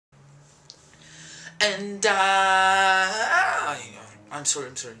And I'm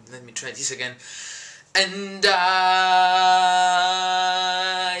sorry, let me try this again. And I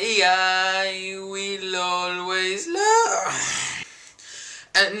will always love.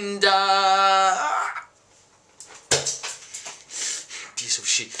 And piece of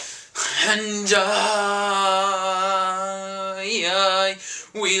shit. And I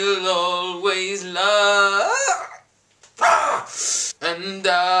will always love. And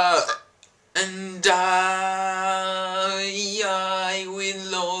I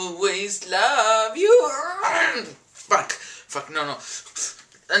will always love you. Fuck, no.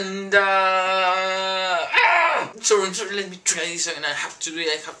 And sorry, let me try this again. I have to do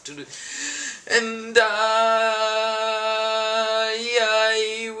it. And I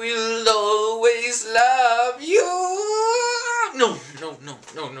will always love you. No.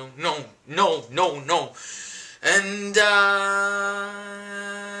 And I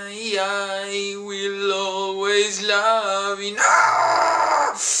will always love you.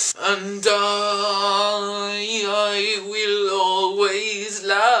 And I will always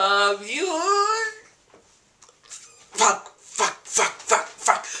love you. Fuck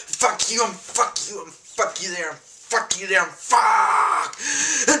you, and fuck you, and fuck you there, and fuck you there, and fuck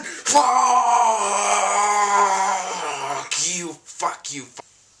you.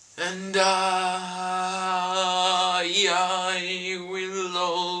 And I will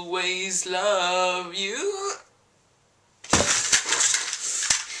always love you.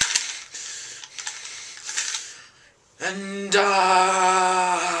 And I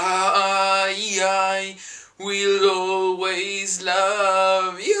will always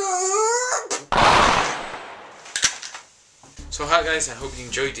love you. So hi guys, I hope you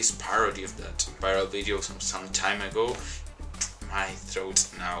enjoyed this parody of that viral video some time ago. My throat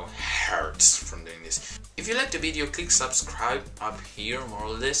now hurts from doing this. If you like the video, click subscribe up here more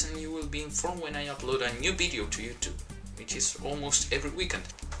or less, and you will be informed when I upload a new video to YouTube, which is almost every weekend.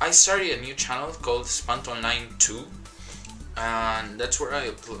 I started a new channel called Spantonline 2, and that's where I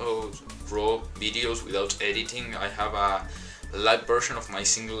upload raw videos without editing. I have a live version of my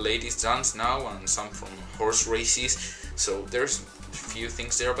single ladies dance now, and some from horse races, so there's a few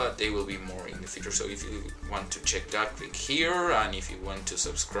things there, but they will be more in the future. So if you want to check that, click here, and if you want to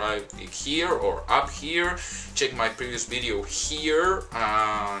subscribe, click here or up here. Check my previous video here,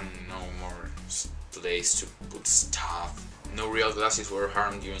 and no more place to put stuff. No real glasses were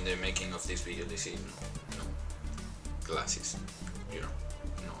harmed during the making of this video. This is no glasses, you know,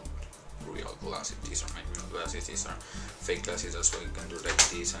 no real glasses. These are my real glasses, these are fake glasses. That's why you can do like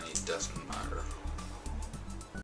this and it doesn't matter.